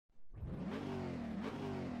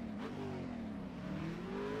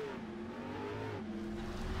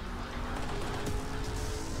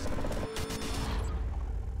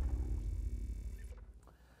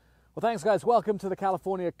Well, thanks guys. Welcome to the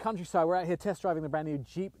California countryside. We're out here test driving the brand new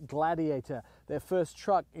Jeep Gladiator, their first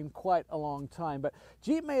truck in quite a long time. But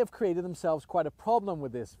Jeep may have created themselves quite a problem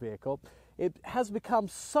with this vehicle. It has become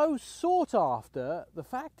so sought after, the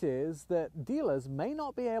fact is that dealers may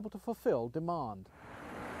not be able to fulfill demand.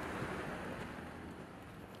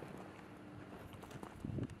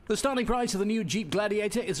 The starting price of the new Jeep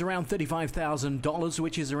Gladiator is around $35,000,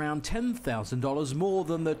 which is around $10,000 more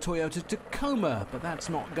than the Toyota Tacoma, but that's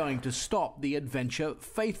not going to stop the adventure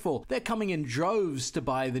faithful. They're coming in droves to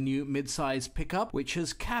buy the new mid-size pickup, which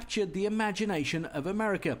has captured the imagination of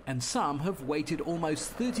America, and some have waited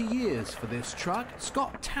almost 30 years for this truck.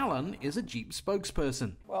 Scott Talon is a Jeep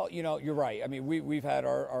spokesperson. Well, you know, you're right. I mean, we've had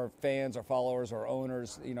our fans, our followers, our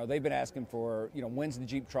owners, you know, they've been asking for, you know, when's the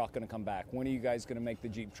Jeep truck going to come back? When are you guys going to make the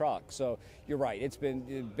Jeep truck? So you're right. It's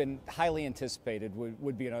been highly anticipated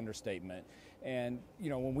would be an understatement. And you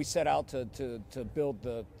know, when we set out to build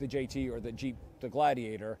the JT or the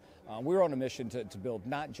Gladiator, we were on a mission to build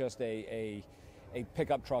not just a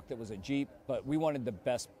pickup truck that was a Jeep, but we wanted the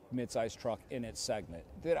best midsize truck in its segment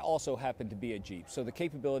that also happened to be a Jeep. So the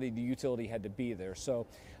capability, the utility had to be there. So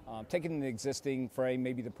taking an existing frame,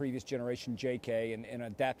 maybe the previous generation JK, and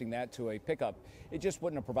adapting that to a pickup, it just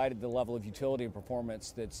wouldn't have provided the level of utility and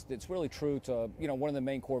performance that's really true to, you know, one of the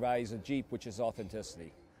main core values of Jeep, which is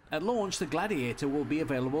authenticity. At launch, the Gladiator will be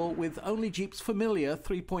available with only Jeep's familiar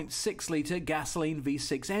 3.6-litre gasoline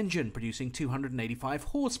V6 engine, producing 285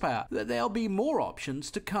 horsepower. There'll be more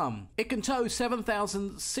options to come. It can tow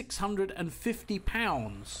 7,650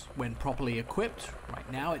 pounds when properly equipped.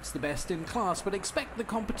 Right now, it's the best in class, but expect the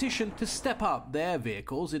competition to step up their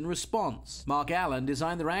vehicles in response. Mark Allen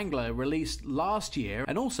designed the Wrangler, released last year,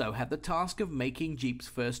 and also had the task of making Jeep's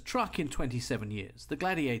first truck in 27 years, the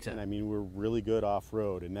Gladiator. I mean, we're really good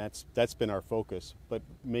off-road, and that's been our focus, but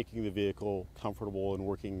making the vehicle comfortable and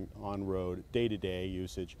working on road day-to-day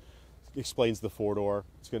usage explains the four-door.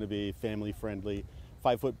 It's going to be family-friendly.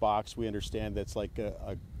 5-foot box, we understand that's like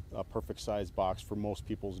a perfect size box for most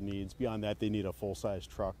people's needs. Beyond that, they need a full-size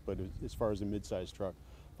truck, but as far as a mid-size truck,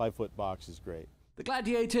 5-foot box is great. The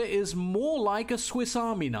Gladiator is more like a Swiss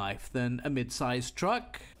Army knife than a mid-sized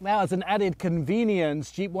truck. Now, as an added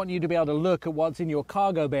convenience, Jeep want you to be able to look at what's in your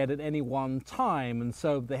cargo bed at any one time, and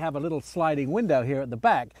so they have a little sliding window here at the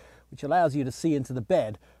back, which allows you to see into the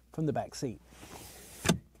bed from the back seat.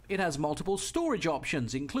 It has multiple storage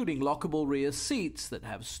options, including lockable rear seats that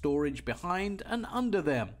have storage behind and under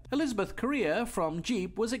them. Elizabeth Correa from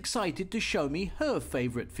Jeep was excited to show me her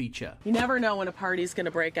favorite feature. You never know when a party's going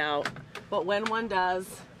to break out, but when one does,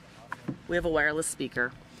 we have a wireless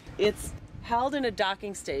speaker. It's held in a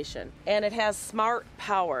docking station, and it has smart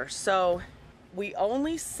power, so we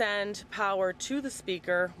only send power to the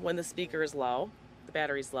speaker when the speaker is low, the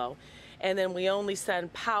battery's low, and then we only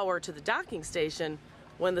send power to the docking station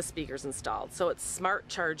when the speaker's installed. So it's smart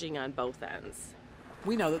charging on both ends.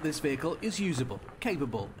 We know that this vehicle is usable,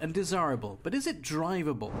 capable, and desirable, but is it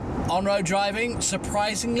drivable? On-road driving,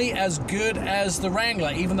 surprisingly as good as the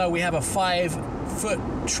Wrangler. Even though we have a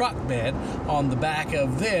 5-foot truck bed on the back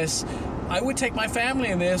of this, I would take my family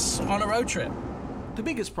in this on a road trip. The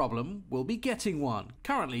biggest problem will be getting one.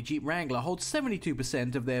 Currently, Jeep Wrangler holds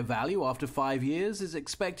 72% of their value after 5 years. It's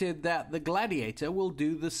expected that the Gladiator will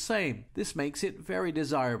do the same. This makes it very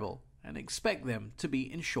desirable, and expect them to be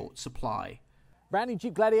in short supply. Brand new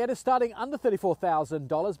Jeep Gladiator starting under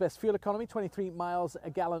 $34,000. Best fuel economy, 23 miles a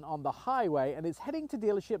gallon on the highway, and it's heading to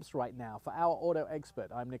dealerships right now. For our auto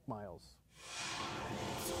expert, I'm Nick Miles.